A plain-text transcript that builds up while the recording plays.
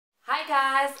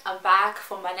guys, I'm back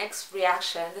for my next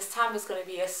reaction. This time it's going to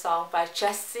be a song by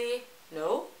Jussie.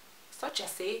 No, it's not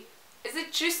Jussie. Is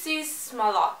it Jussie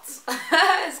Smollett?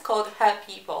 It's called Her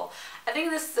People. I think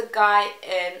this is a guy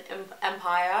in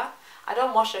Empire. I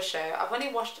don't watch the show. I've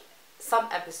only watched some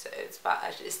episodes, but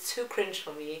it's too cringe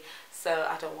for me, so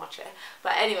I don't watch it.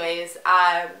 But anyways,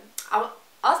 I was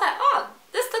like, oh,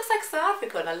 this looks like South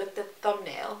Africa, and I looked at the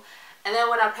thumbnail, and then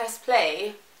when I pressed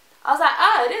play, I was like,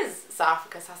 oh, it is South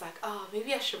Africa. So I was like, oh,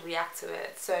 maybe I should react to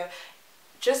it. So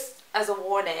just as a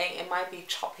warning, it might be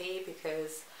choppy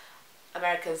because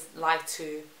Americans like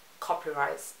to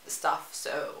copyright stuff,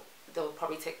 so they'll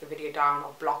probably take the video down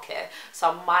or block it. So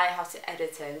I might have to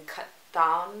edit it and cut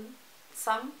down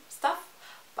some stuff,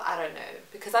 but I don't know,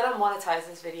 because I don't monetize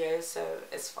this video, so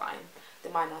it's fine. They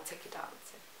might not take it down.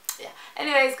 So yeah.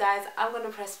 Anyways, guys, I'm gonna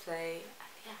press play.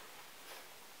 Yeah.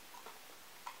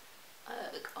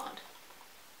 Oh god.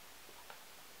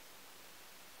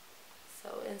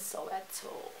 So in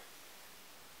Soweto.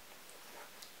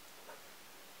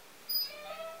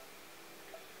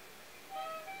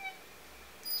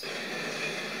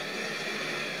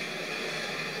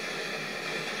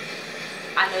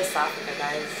 I know South Africa,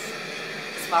 guys.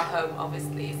 It's my home,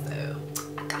 obviously, so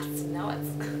I got to know it.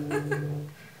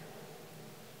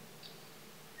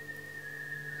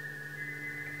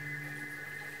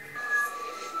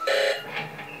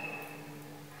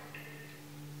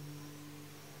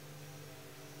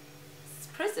 It's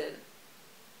prison.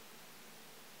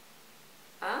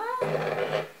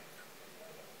 Ah.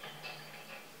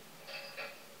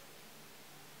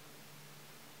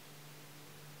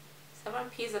 Everyone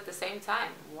pees at the same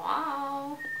time.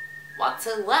 Wow. What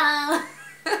a wow.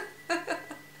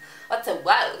 What a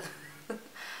wow.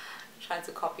 Trying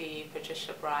to copy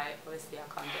Patricia Bright. Obviously I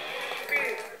can't do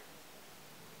it.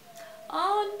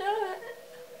 Oh no.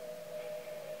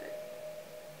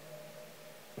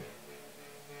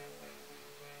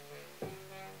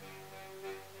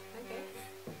 Okay.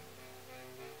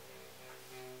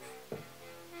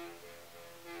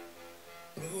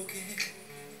 Broken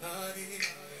hearted.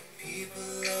 People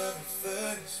are the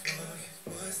first one.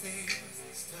 Once they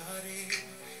started,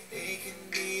 they can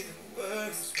be the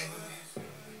worst one.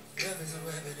 Love is a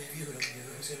weapon if you don't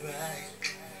use it right.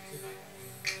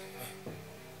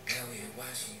 Now we're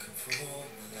watching control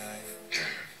my life.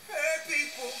 Hurt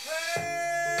people,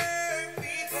 hurt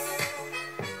people.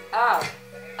 Oh.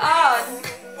 Oh.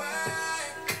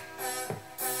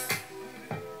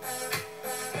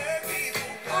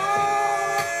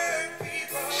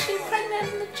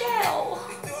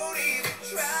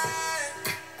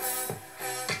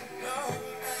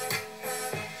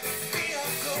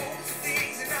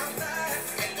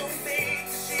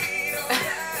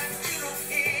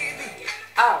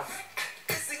 Oh. Oh.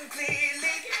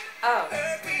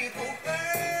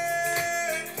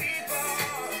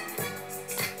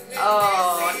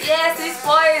 Oh, yes, these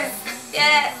boys.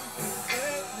 Yeah.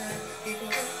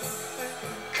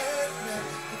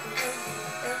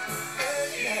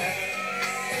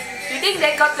 Do you think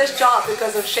they got this job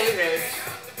because of Shade Road?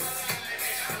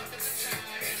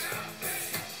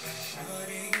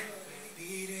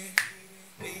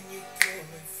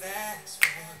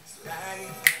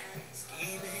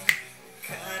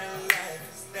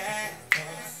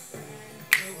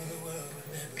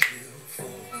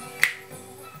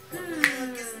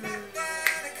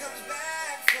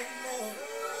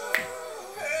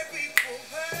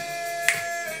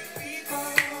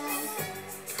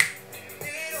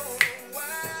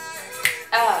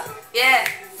 Yeah,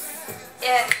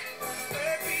 yeah.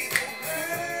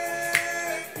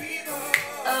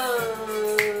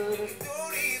 Oh.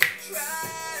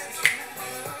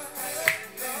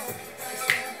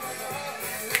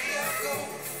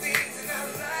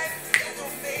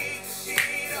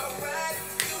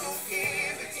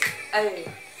 Hey.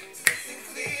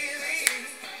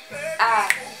 Ah.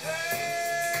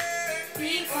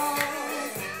 People.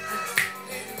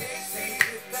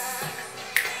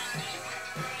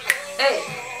 Hey.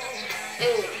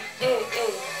 Hey, hey,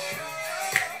 hey.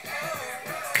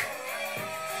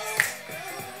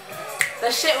 The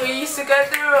shit we used to go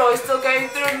through, or we're still going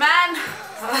through, man.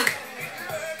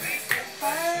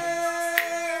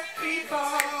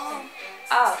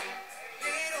 Oh.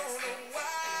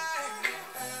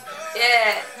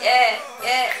 Yeah, yeah,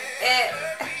 yeah, yeah.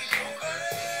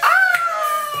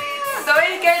 Ah! The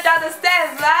way you go down the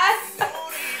stairs, man.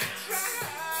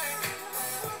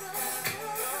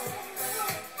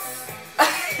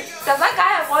 Does that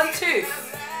guy have one too?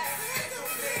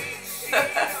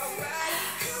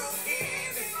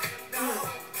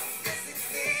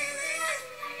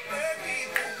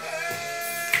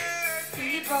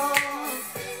 People.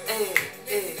 Hey.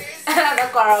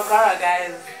 gara gara,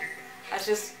 guys. I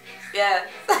just, yeah.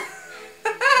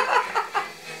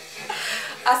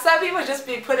 I saw people just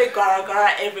be putting gara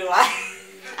gara everywhere.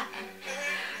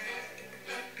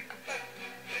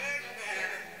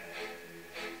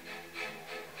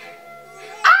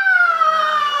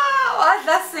 Ah! What?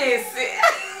 That's it.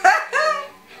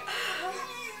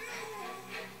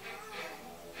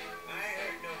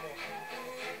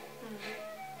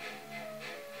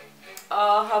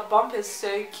 Oh, her bump is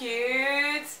so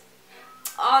cute.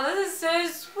 Oh, this is so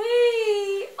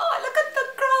sweet. Oh, look at the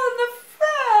girl in the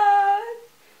front.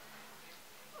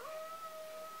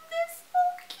 They're so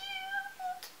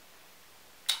cute.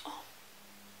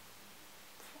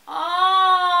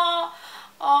 Oh,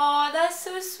 oh, that's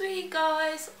so sweet,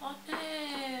 guys. Oh, no.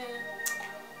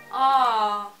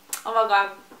 Oh, oh my God,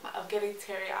 I'm getting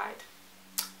teary-eyed.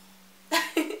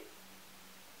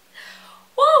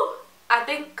 Woo! I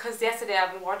think because yesterday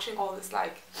I've been watching all this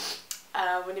like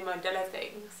Winnie Mandela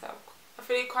thing, so I'm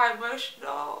feeling quite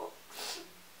emotional.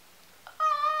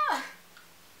 Ah.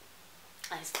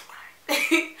 I still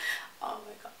crying. Oh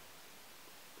my God.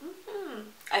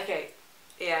 Okay,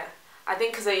 yeah. I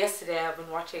think because yesterday I've been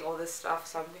watching all this stuff,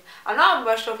 so I'm not an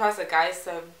emotional person, guys.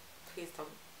 So please don't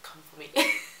come for me.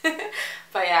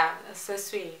 But yeah, that's so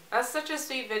sweet. That's such a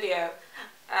sweet video,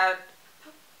 and.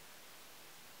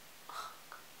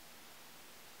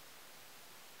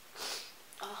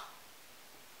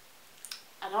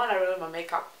 I don't want to ruin my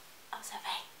makeup. I'm so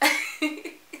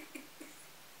vain.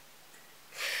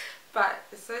 But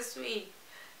it's so sweet,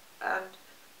 and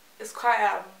it's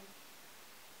quite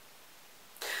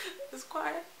it's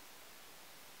quite.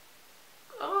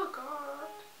 Oh my God,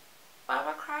 why am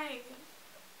I crying?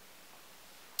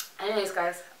 Anyways,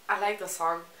 guys, I like the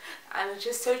song, and it's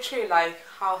just so true. Like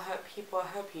how hurt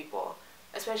people,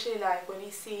 especially like when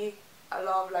you see a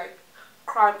lot of like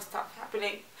crime stuff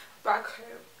happening back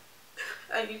home.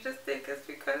 And you just think it's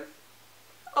because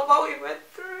of what we went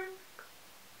through.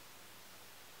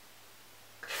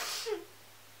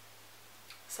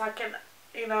 So I can,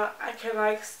 I can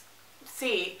like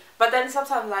see. But then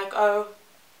sometimes like, oh,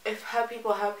 if hurt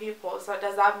people, so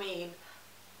does that mean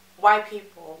white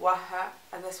people were hurt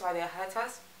and that's why they hurt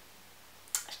us?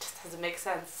 It just doesn't make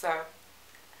sense. So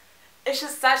it's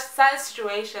just such a sad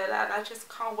situation, and I just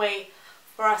can't wait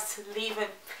for us to live in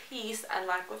peace and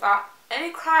like without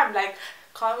any crime. Like,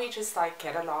 can't we just like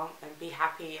get along and be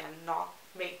happy and not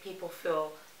make people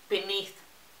feel beneath,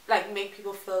 like make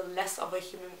people feel less of a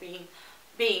human being.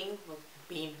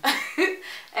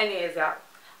 Anyways, yeah,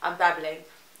 I'm babbling.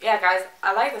 Yeah, guys,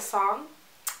 I like the song,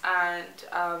 and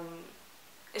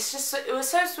it's just, it was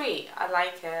so sweet. I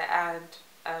like it, and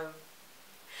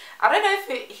I don't know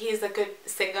if he's a good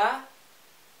singer,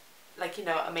 like,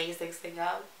 amazing singer.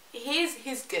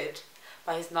 He's good,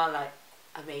 but he's not like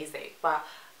amazing. But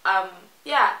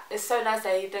yeah, it's so nice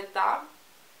that he did that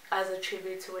as a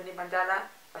tribute to Winnie Mandela.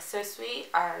 It's so sweet,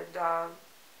 and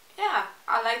yeah,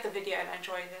 I like the video and I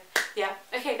enjoyed it. Yeah,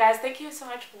 okay guys, thank you so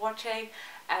much for watching,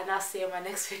 and I'll see you in my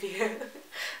next video.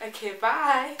 Okay,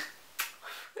 bye.